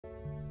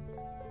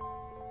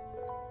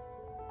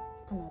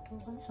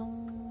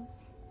완성.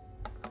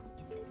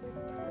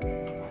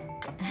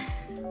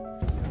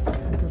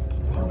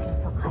 이렇게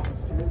챙겨서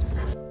가야지.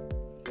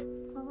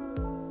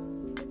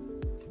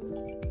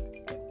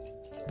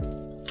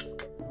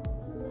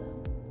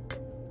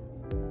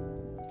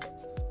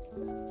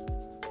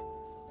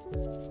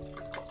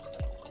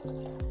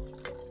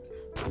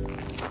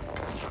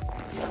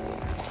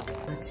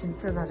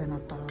 진짜 잘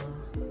해놨다.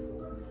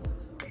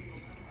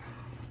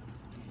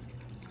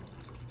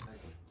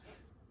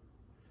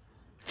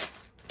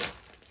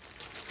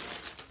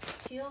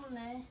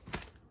 귀엽네.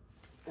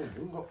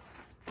 뭔가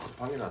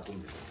방에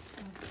놔뒀네.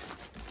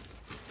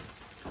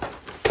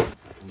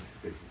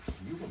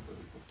 이유가 뭐야?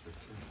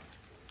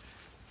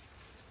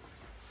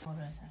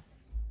 뭐를 샀어?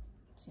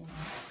 진짜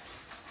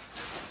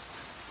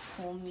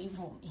봄이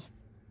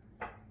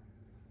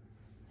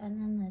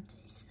바나나도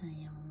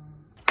있어요.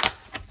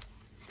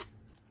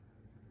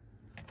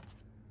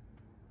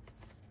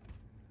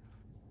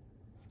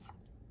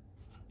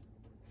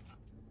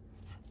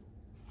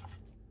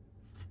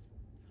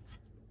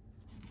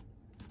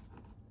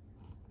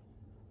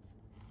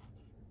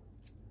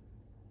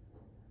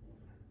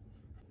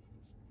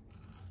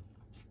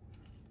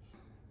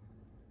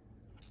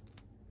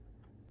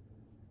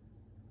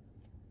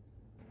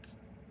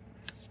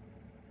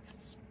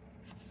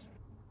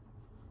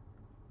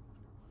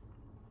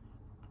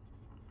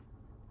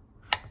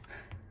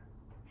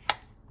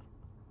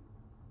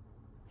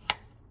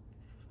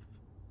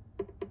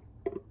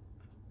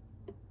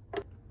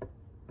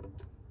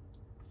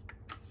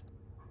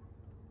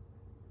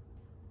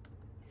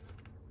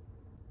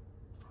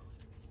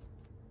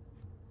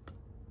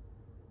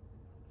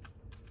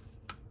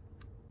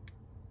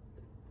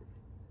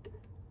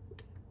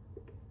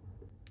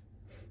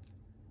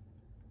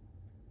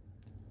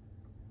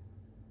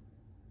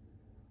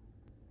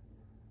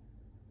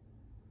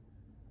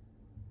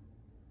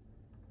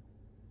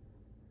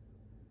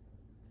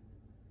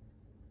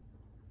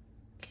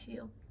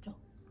 귀엽죠?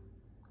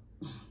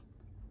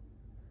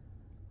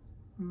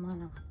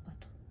 엄마랑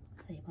아빠도.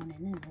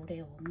 이번에는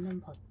오레오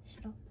없는 버섯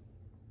시럽.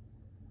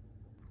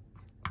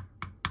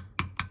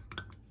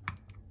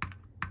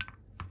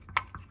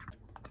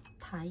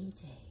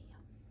 다이제예요.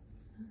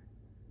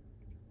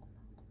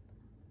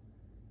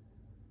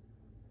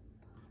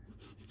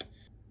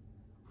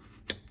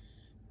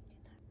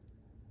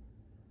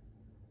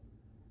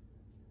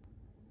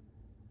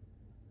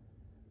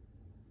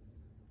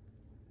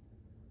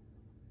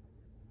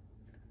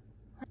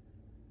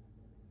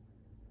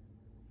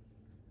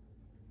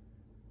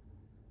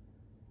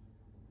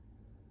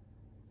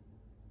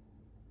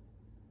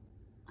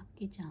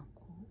 잊지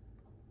않고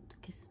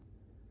넣겠습니다.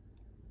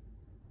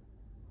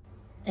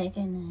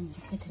 4개는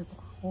이렇게 들고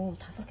가고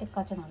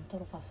 5개까지는 안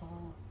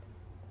들어가서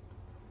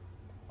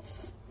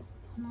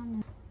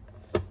하나는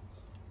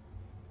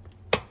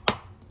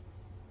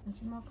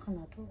마지막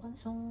하나도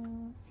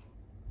완성.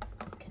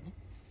 이렇게네.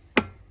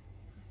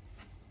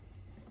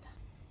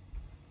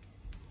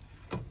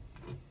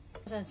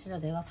 진짜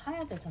내가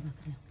사야 되잖아.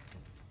 그냥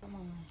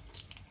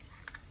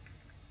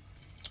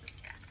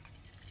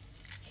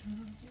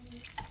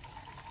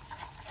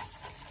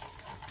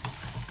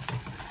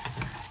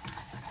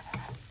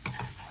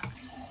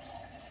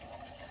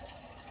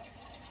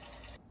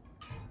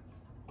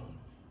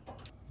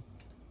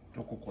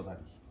초코 꼬다리.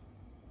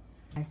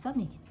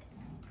 말싸미긴데.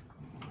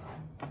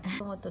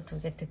 이것도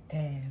 2개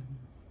득템.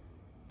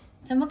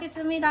 잘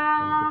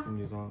먹겠습니다.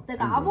 먹겠습니다.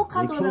 내가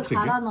아보카도를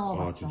갈아 아,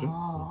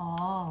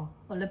 넣어봤어.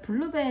 원래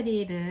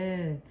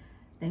블루베리를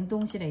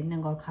냉동실에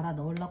있는 걸 갈아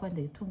넣으려고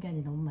했는데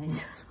유통기한이 너무 많이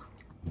지나서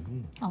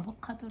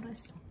아보카도로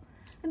했어.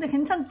 근데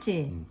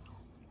괜찮지?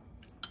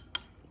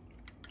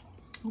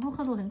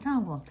 아보카도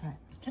괜찮은 것 같아.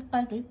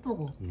 색깔도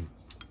이쁘고.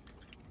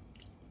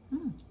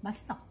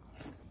 맛있어.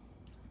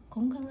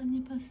 건강한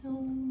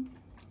입맛은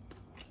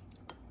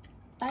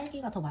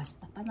딸기가 더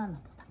맛있다.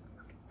 바나나보다.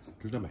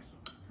 둘 다 맛있어.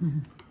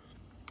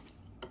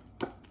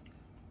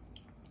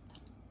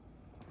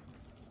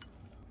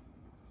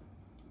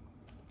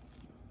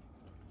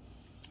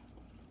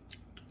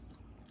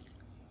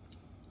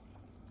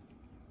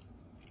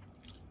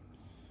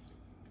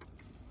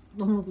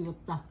 너무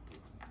귀엽다.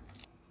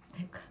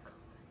 댓글가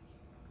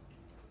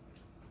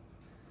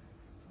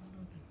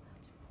서로를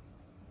가지고.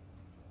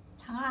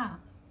 장아,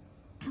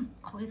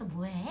 거기서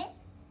뭐해?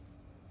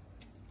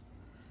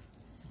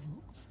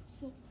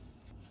 쑥쑥.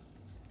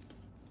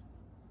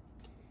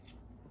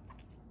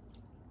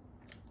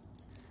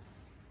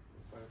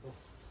 빨고.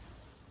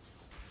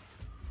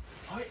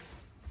 아이.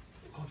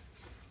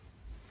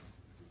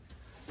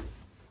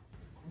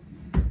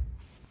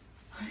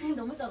 아니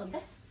너무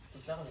작은데?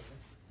 좀 작아졌네.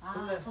 아,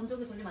 근데-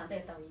 건조기 돌리면 안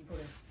되겠다고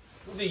이불을.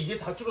 근데 이게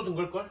다 줄어든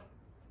걸걸?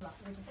 이거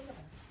좀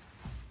당겨봐요.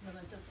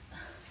 그러면 좀.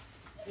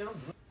 이런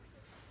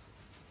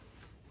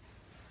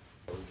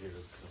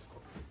여기를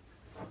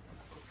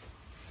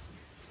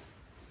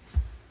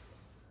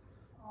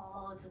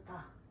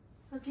좋다.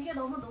 비계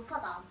너무 높아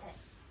나한테.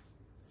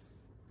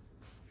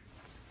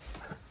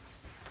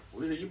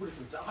 오히려 이불이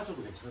좀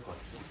작아져도 괜찮을 것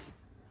같아.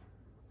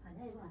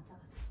 아니야, 이건 안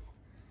작아져.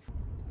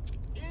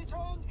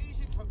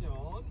 2024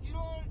 2023년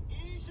 1월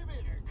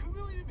 21일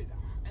금요일입니다.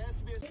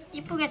 SBS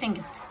이쁘게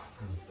생겼지?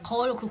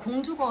 거울, 그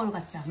공주 거울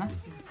같지 않아?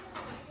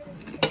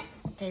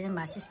 얘는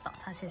맛있어,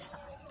 사실상.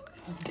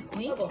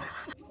 오이?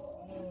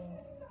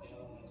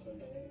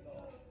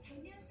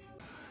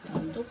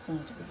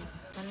 만두공장.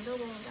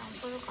 만두공장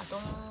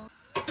꿀가동.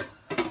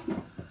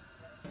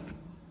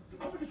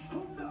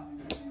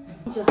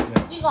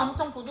 이거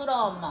엄청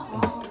부드러워, 엄마.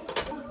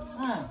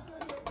 응.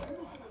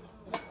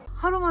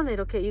 하루 만에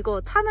이렇게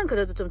이거 차는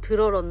그래도 좀 덜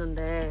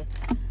얼었는데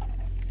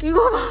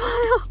이거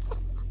봐봐요.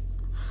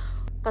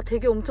 나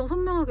되게 엄청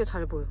선명하게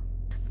잘 보여.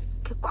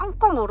 이렇게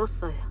꽝꽝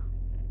얼었어요.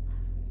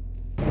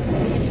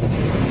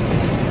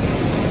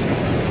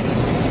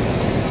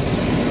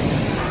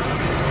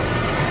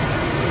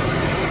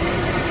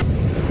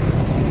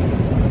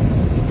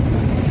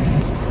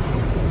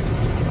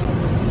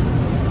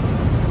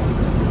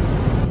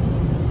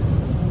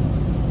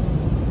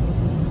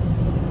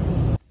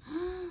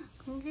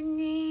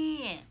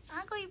 공주님,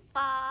 아이고 이뻐.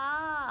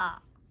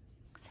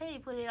 새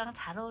이불이랑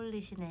잘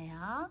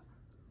어울리시네요.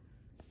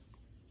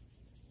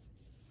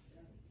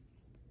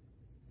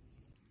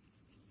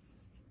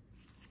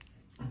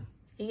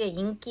 이게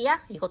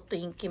인기야? 이것도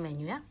인기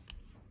메뉴야?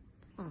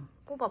 응,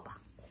 뽑아봐.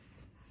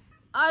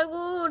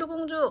 아이고 우리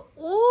공주.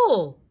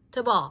 오,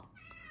 대박.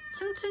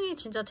 층층이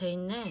진짜 돼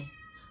있네.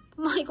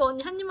 엄마 이거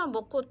언니 한 입만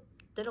먹고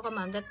내려가면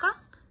안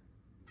될까?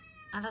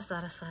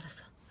 알았어.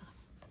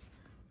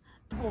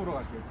 먹으러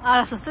갈게요.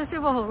 알았어, 스시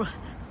먹으러.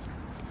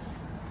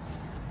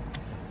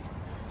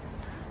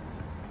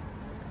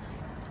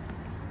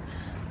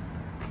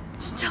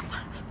 진짜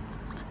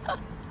많아.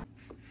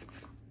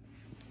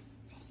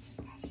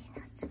 3시나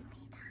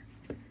지났습니다.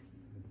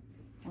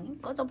 어잉?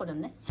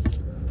 꺼져버렸네?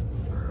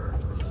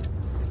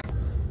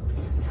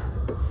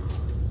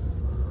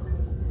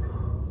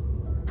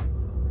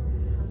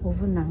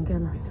 5분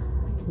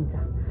남겨놨어. 진짜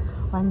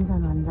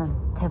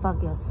완전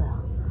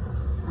대박이었어요.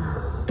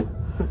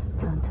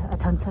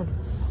 전철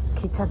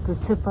기차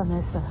놓칠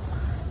뻔했어요.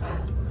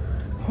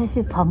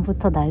 3시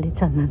반부터 난리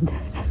쳤는데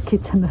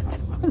기차 놓칠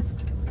뻔했어요.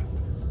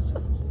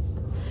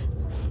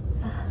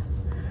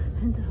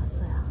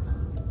 힘들었어요.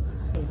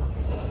 이거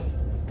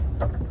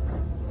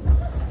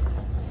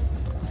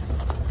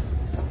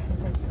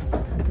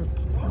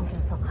두둑히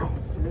챙겨서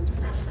가야지.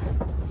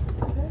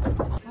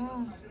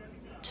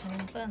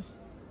 중근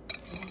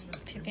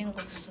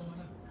비빔국수.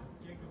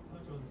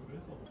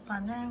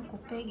 이거는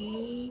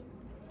곱빼기.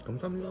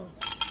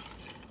 감사합니다.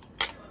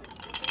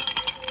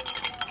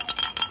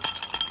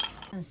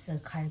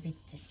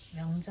 갈비찜.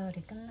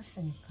 명절이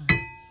끝났으니까.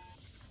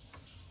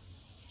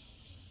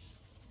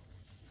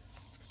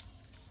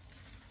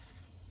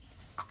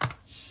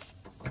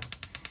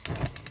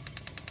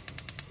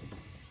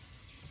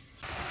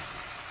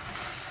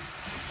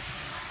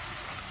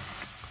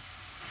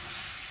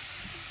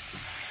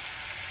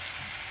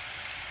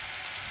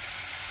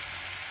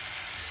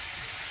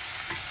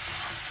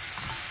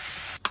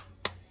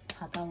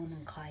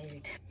 받아오는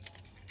과일들.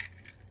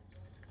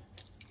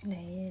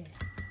 내일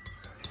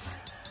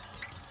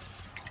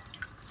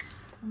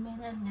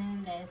우미는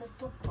늘 내서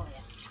또 거야.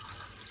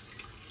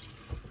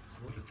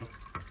 좋죠?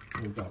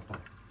 여기 아파.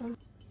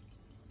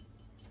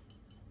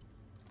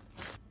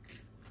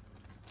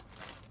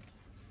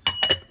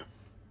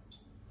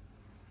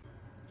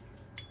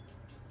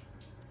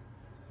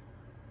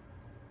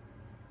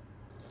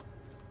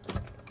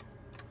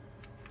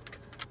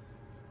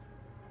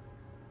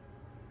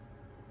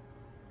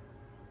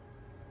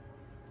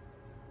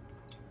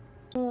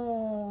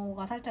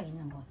 가 살짝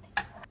있는 것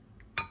같아.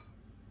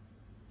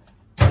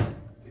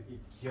 되게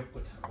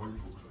귀엽고 잘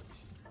어울리고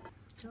그렇지.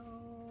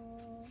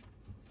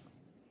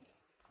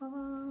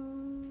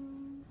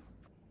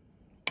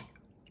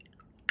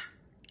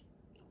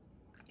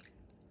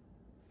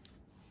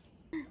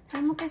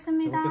 잘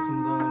먹겠습니다. 잘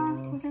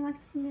먹겠습니다.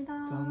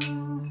 고생하셨습니다. 짠.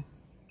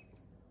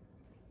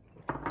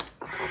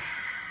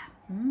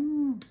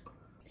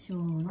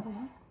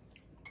 시원하고.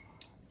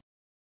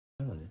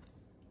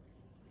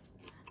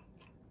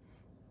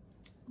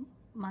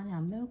 많이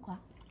안 매울 거야.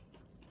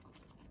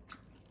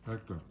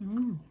 맛있어.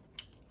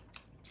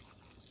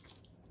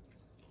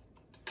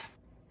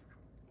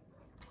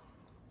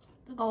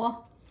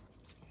 뜨거워.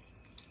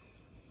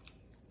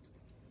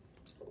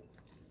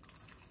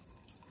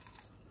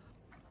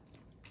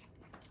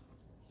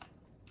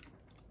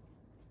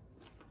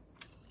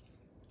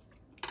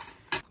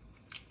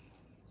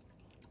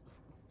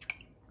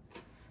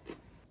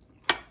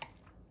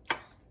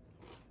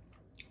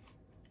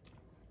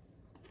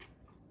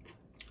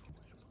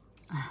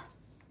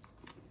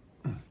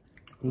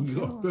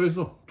 고기가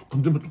뼈에서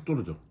건들면 뚝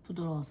떨어져.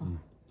 부드러워서.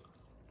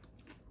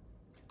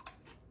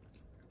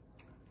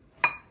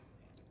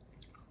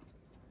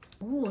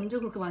 오, 언제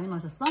그렇게 많이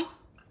마셨어? 아니,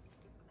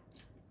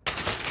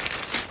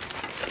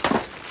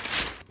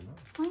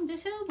 근데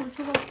새우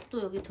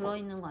물초밥도 여기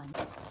들어있는 거 아니야?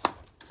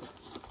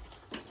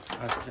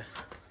 아 진짜.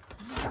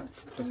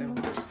 드세요.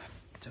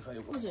 제가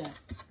이거. 그지?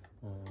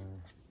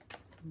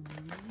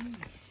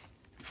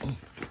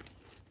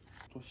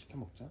 또 시켜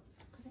먹자.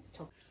 그래,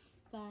 저.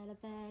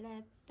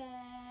 빠라빠라빠.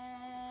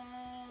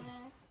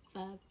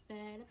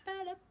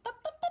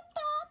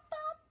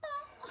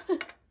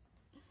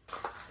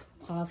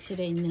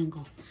 과학실에 있는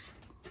거.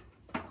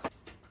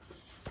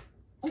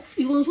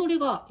 이건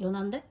소리가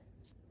연한데?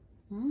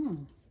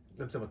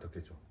 냄새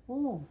맡았겠죠.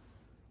 오.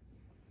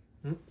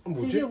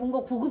 뭐지? 되게 뭔가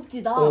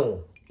고급지다.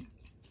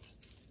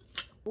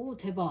 오,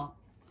 대박.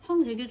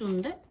 향 되게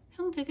좋은데?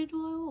 향 되게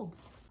좋아요.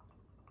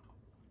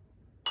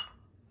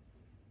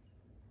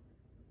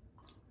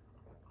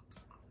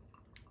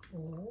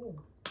 오.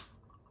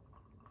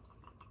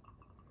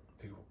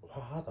 되게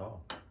화하다.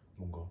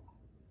 뭔가.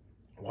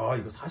 와,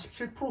 이거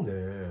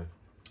 47%네.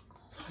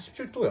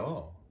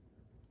 47도야.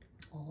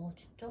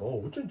 진짜?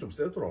 어쩐지 좀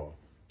세더라.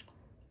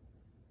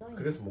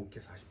 그래서 먹기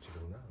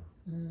 47이구나.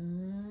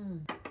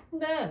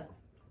 근데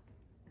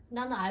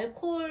나는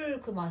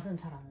알코올 그 맛은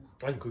잘 안 나.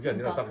 아니, 그게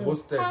아니라 그러니까 딱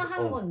먹었을 때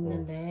화한 건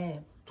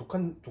있는데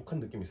독한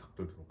느낌이 싹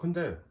들어.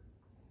 근데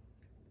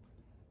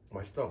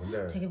맛있다.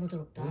 근데 되게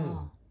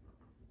부드럽다.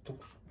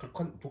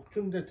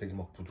 독주인데 되게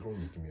막 부드러운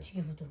느낌이야.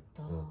 되게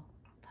부드럽다.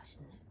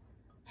 맛있네.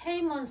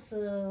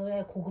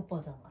 헤이먼스의 고급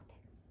버전 같아.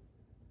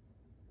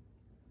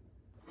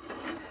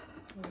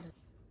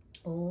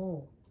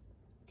 오,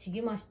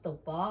 되게 맛있다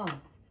오빠.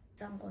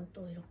 짠 건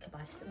또 이렇게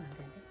맛있으면 안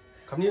되는데.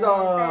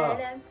 갑니다.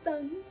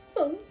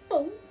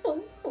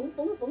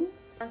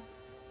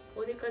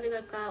 어디까지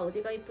갈까?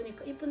 어디가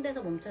이쁘니까 이쁜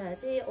데서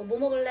멈춰야지. 뭐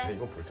먹을래?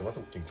 이거 볼 때마다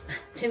웃긴 거야.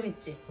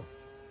 재밌지?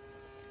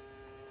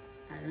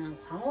 나는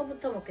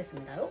광어부터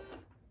먹겠습니다요.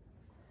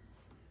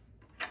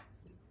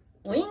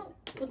 오잉!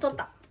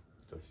 붙었다.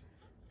 저기.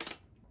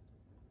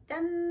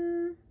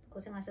 짠!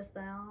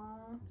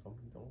 고생하셨어요.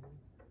 감사합니다.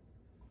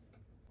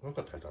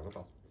 그러니까 잘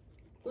자르다.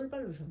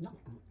 꿀빨 넣으셨나?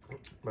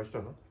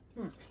 맛있잖아.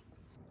 응.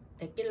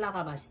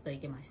 데킬라가 맛있어.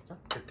 이게 맛있어?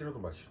 데킬라도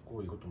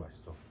맛있고 이것도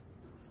맛있어.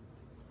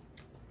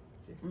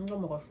 이거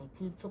먹었어.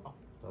 불초밥.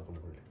 나도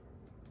먹을래.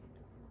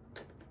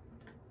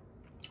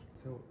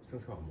 새우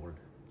안 먹을래.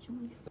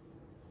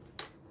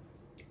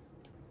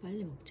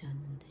 빨리 먹지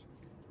않는데.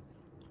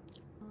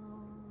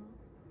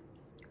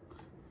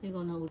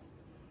 이거는 우리...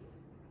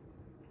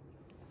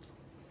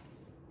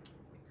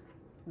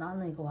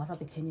 나는 이거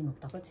와사비 괜히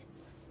넣었다, 그치?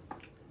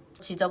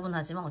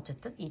 지저분하지만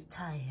어쨌든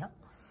 2차예요.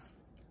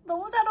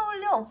 너무 잘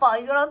어울려. 오빠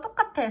이거랑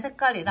똑같아,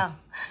 색깔이랑.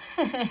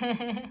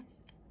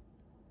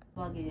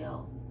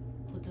 대박이에요.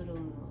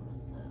 부드러움을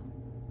먹었어요.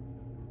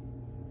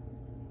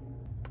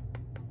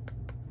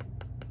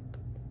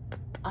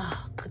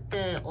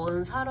 그때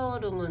언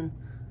살얼음은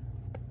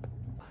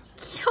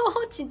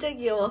귀여워. 진짜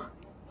귀여워.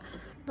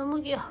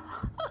 너무 귀여워.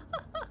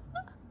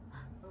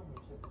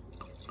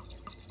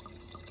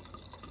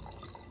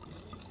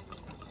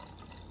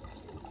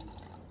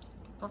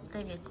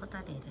 껍데기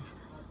꼬다리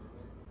됐어요.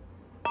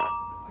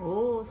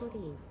 오,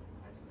 소리.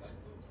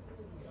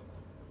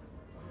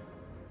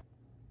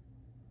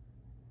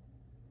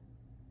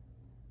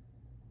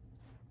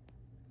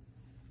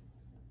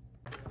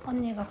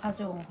 언니가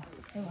가져온 거.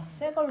 이거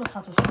새 걸로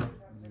다 줬어.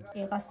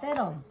 얘가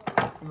세럼.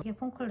 이게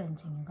폼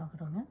클렌징인가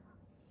그러면?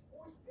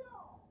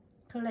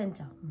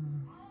 클렌저.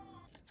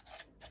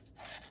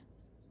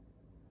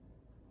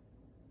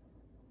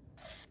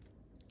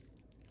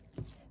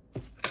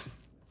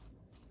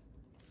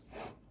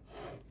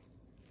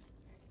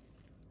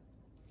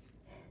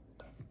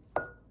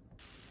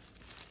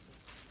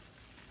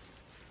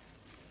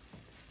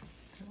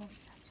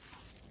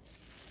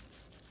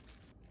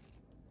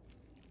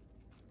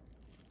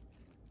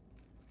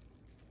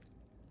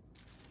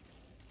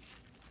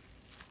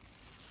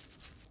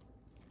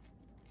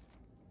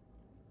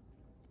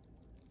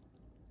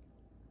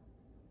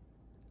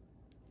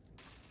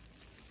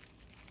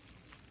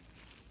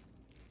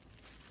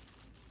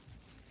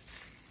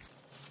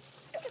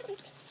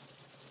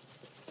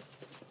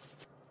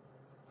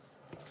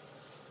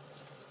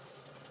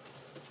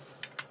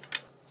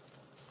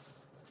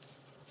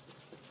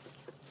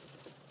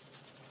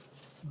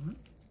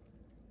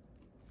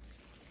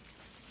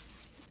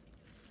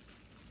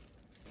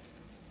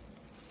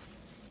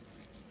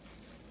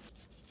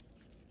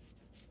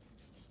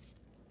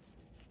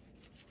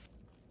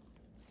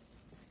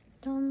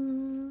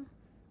 짠.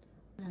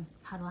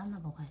 바로 하나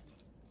먹어야지.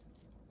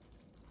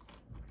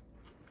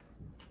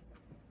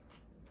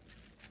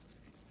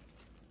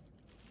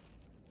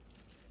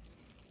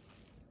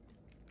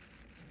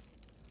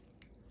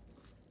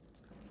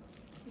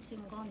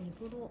 튀긴 건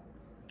입으로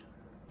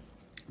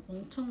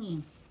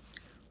멍청이.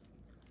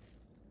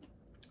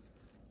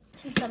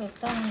 진짜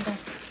맵다는데.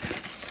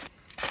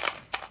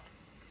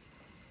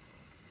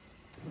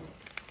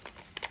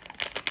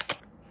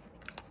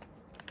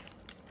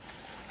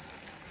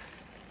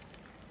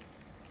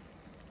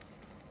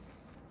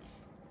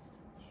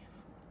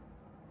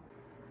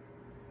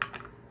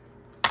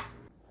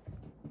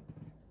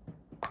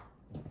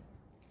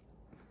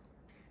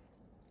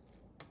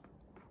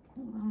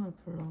 콩나물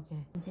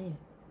블럭에 왠지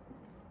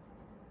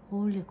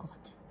어울릴 것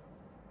같아.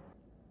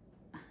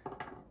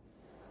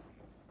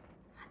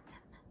 한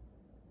잔만.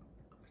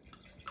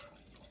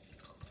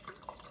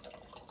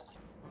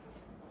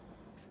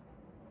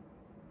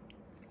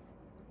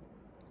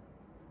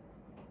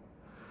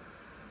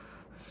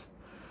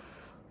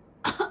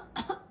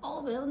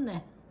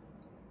 매웠네.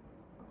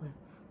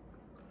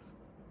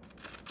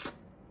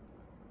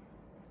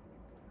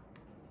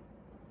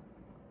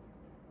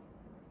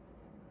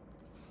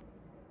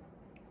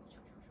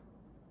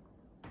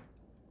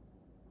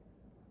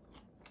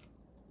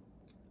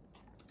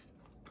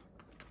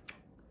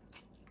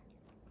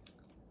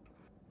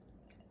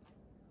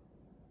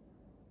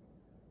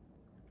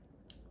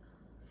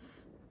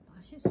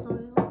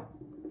 맛있어요.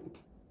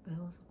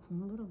 매워서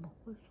국물을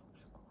먹을 수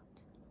없을 것 같아.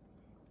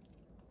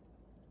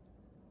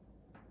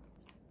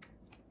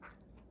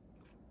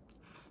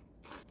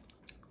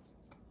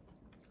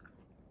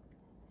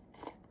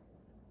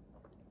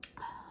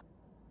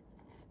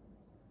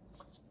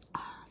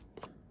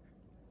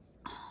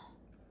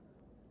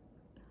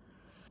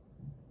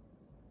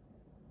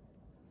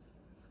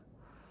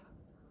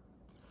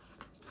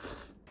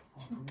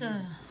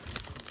 진짜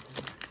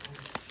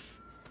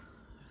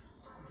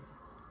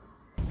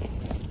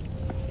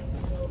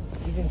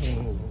이건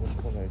그런 거 보고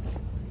싶어놔야지.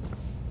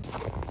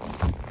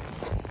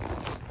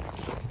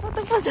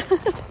 빠짝빠짝.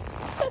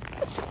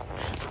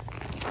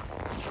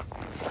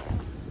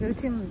 여기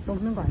팀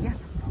넘는 거 아니야?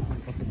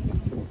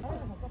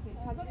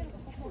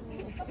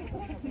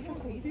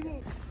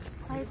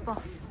 아 이뻐.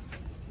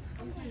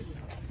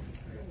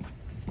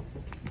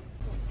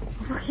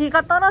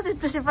 귀가 떨어질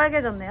듯이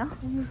빨개졌네요.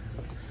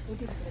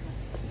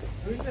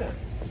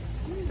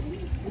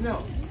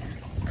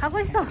 가고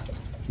있어.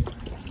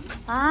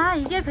 아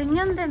이게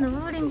 100년 된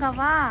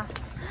우물인가봐.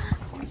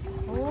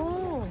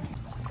 오.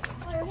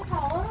 여기 다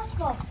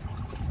얼었어.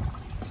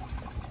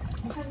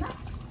 괜찮나?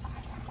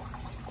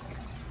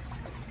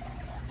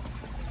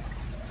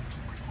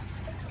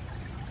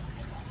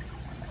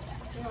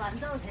 이거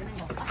만져도 되는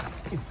건가?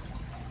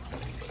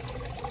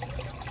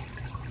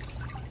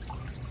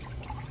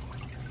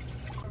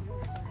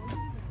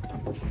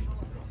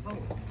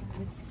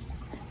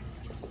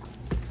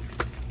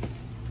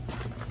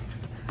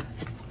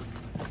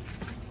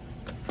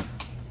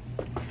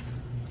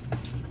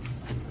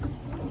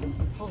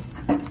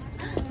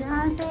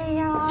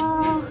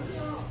 안녕하세요.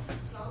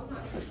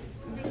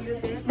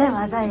 네,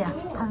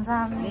 맞아요.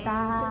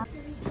 감사합니다.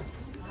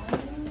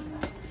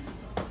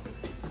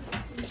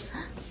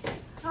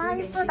 아,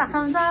 이쁘다.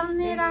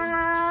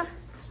 감사합니다. 아,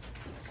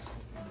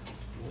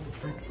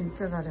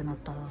 진짜 잘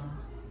해놨다.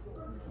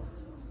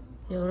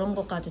 이런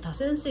것까지 다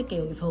센스있게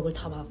여기 벽을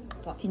다 막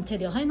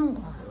인테리어 해놓은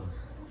거야.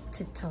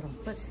 집처럼.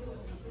 그치?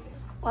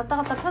 왔다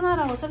갔다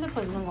편하라고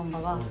슬리퍼 입는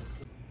건가 봐.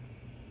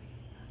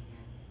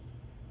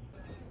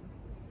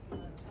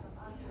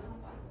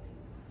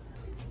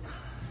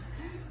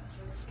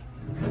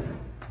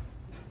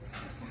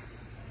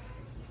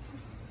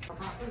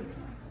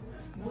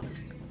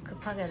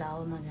 급하게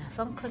나오느냐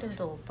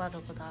선크림도 못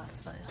바르고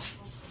나왔어요.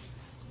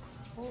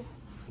 오.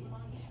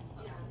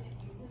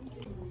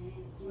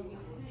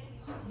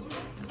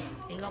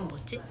 이건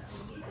뭐지?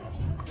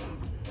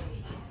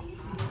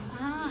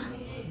 아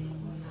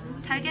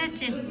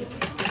달걀찜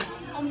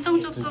엄청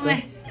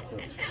조그매.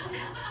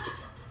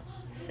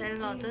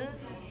 샐러드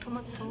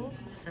토마토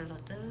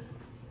샐러드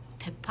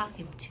대파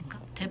김치인가?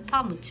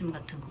 대파 무침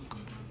같은 건가?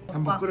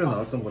 한번 끓여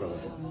나왔던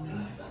거라고.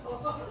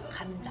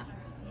 간장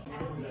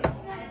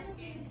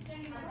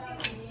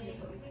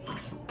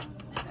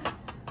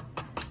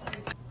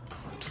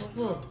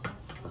두부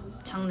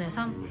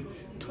장내삼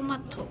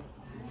토마토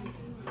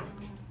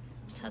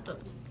차돌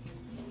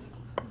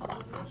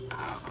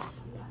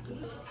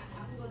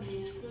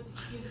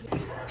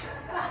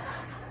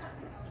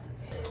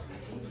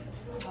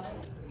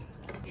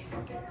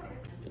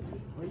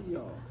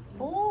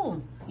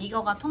오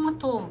이거가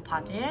토마토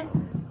바질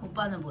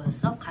오빠는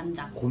뭐였어?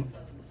 간장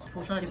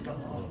보서리뼈.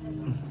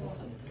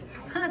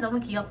 너무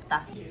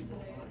귀엽다.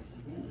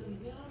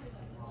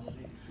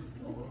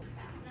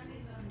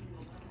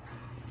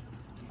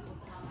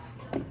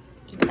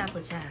 이따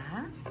보자.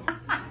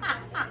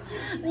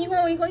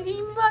 이거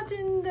흰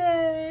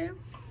바지인데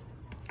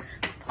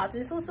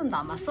바지 소스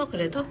남았어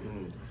그래도?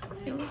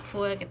 이거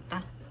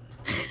부어야겠다.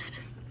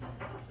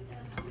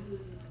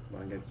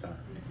 망했다.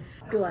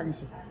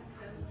 교환식.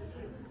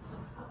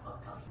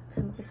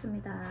 잘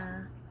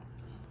먹겠습니다.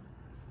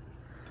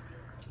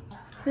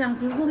 그냥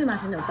불고기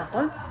맛이네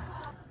오빠걸?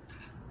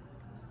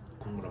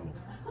 국물 한 번.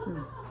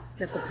 응.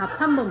 내 거 밥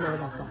한 번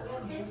먹어봐봐.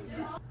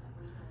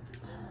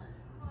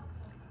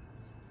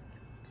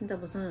 진짜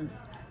무슨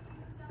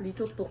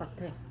리조또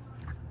같아.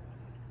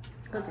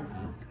 그치?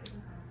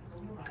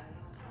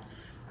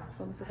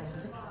 너무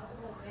뜨거운데?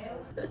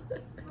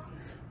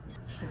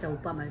 진짜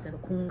오빠 말대로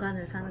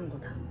공간을 사는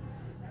거다.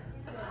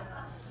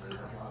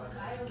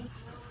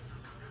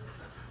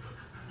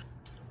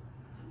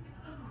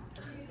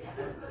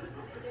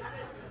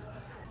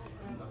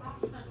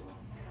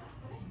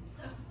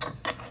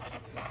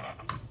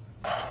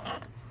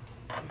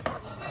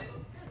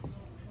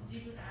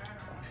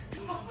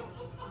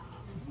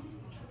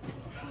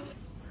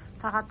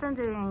 다 같은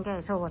집인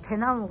게 저거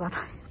대나무가 다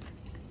있네.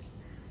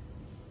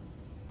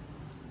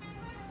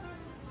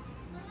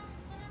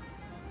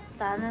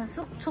 나는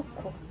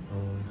쑥초코.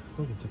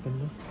 그거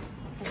괜찮겠네?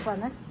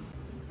 오빠는?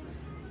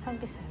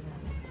 삼겹살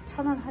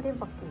 1,000원 할인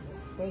받기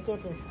위해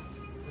 4개를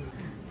샀어.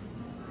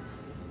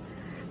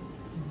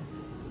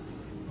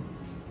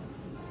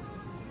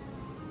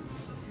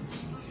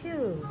 휴,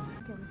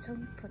 이게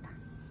엄청 예쁘다.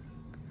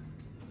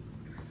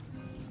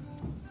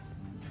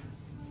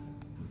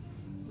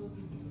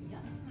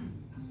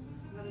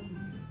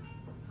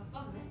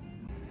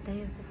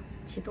 네,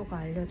 지도가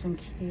알려준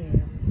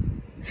길이에요.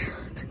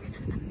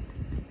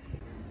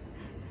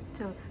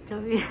 저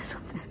위에서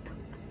내려.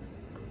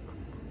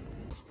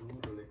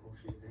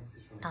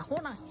 다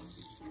호랑.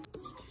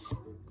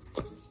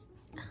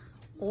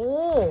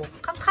 오,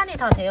 칸칸이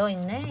다 되어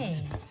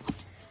있네.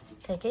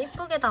 되게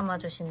예쁘게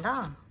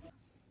담아주신다.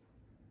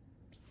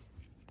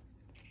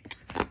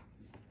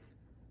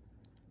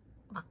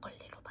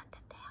 막걸리로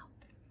만든대요.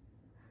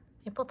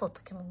 예뻐도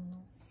어떻게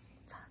먹노?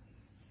 자.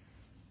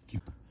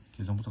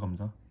 개성부터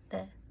갑니다.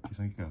 네.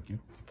 개성 있게 갈게요.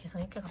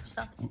 개성 있게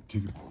갑시다.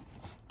 되게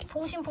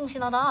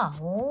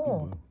퐁신퐁신하다.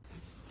 오.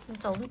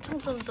 진짜 엄청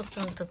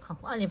쫀득쫀득한.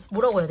 아니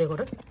뭐라고 해야 돼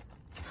이거를?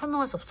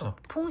 설명할 수 없어.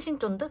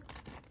 퐁신쫀득?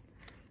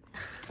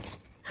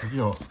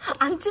 저기요.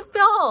 안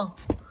찝혀.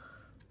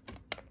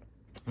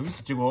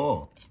 여기서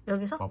찍어.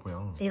 여기서?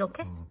 바보야.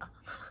 이렇게?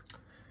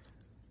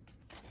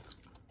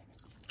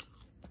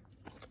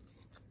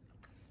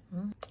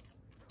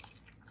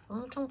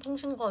 엄청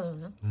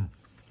퐁신거리네.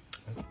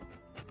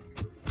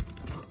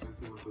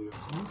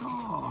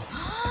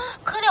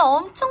 크림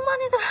엄청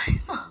많이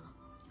들어있어.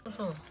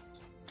 그래서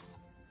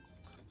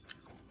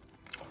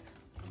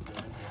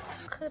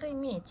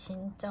크림이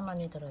진짜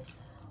많이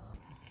들어있어요.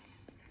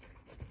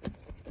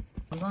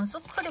 이건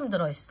쑥크림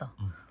들어있어.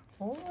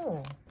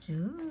 오,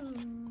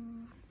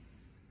 쭉.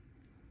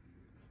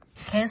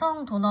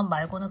 개성 도넛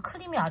말고는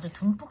크림이 아주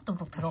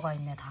듬뿍듬뿍 들어가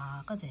있네,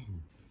 다. 그지?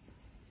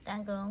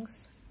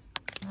 땅콩스.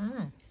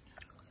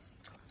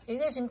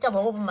 이게 진짜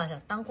먹어본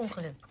맛이야, 땅콩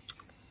크림.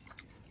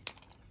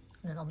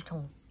 근데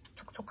엄청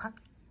촉촉한?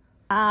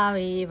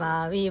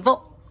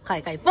 가위바위보!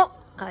 가위바위보!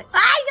 아,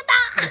 이겼다!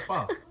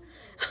 오빠.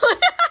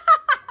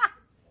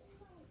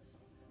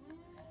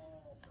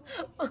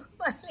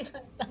 빨리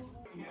갔다.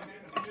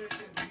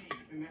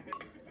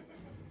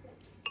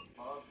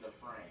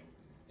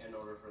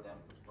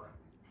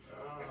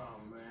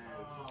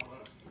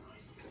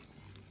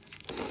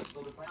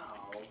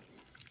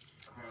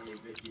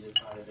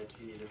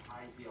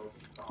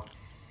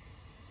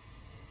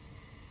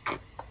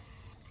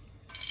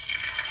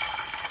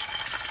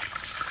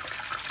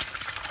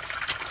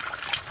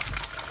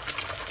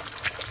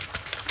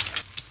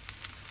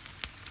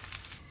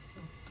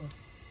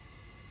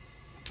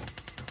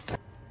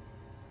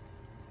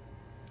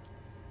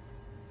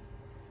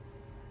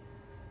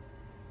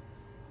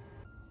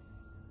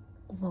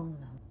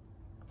 우엉나무,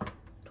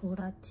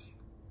 도라지,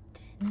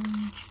 때는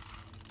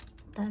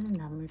다른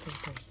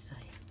나물들도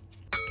있어요.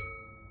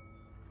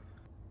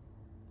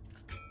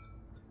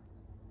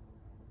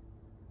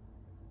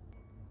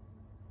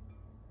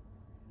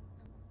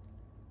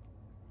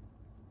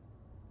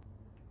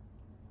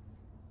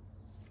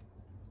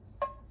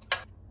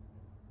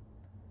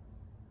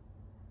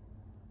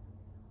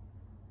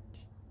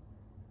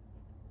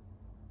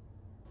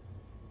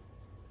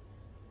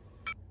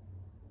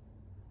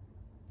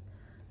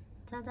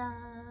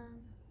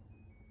 짜잔.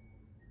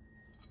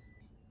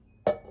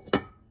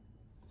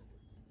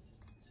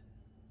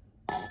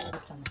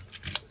 맞잖아.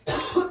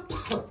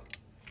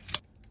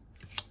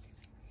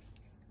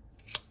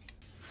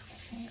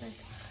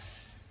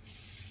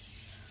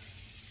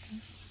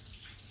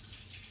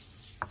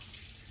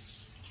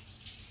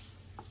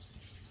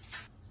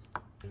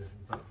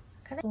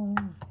 그래.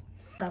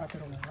 나가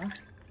들어오는 거야?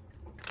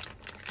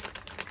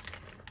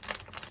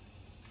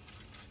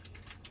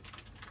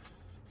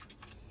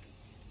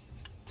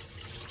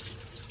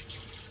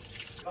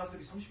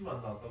 가스비 30만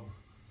원 나왔다고.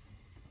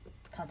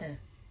 다들.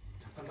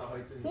 잠깐 나가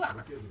있더니 우와.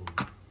 몇 개로 들어오고.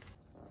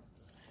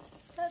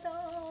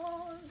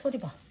 짜잔. 소리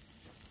봐.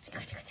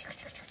 치글치글.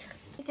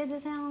 이렇게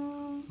드세요.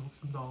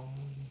 고맙습니다. 오,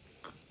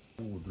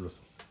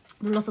 눌렀어.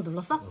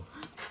 눌렀어?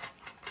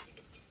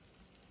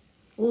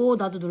 오,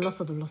 나도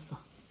눌렀어.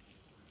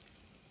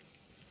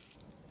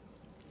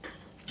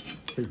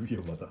 제일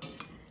위험하다.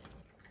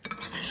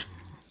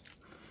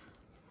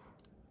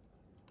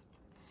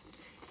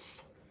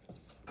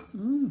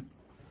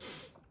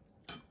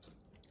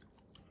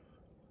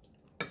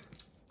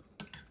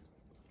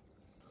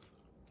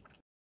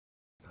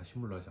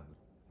 다시물로 하지 않아.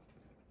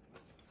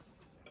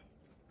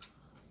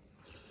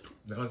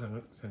 내가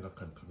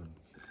생각한 그런.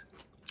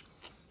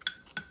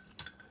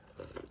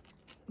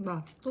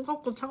 나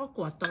뜨겁고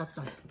차갑고 왔다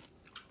갔다 해.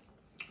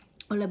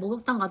 원래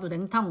목욕탕 가도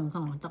냉탕,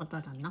 온탕 왔다 갔다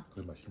하지 않나?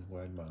 그게 맛있는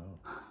거야, 임마.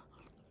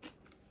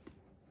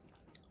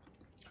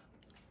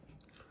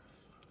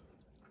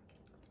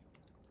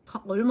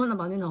 얼마나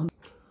많이 나오면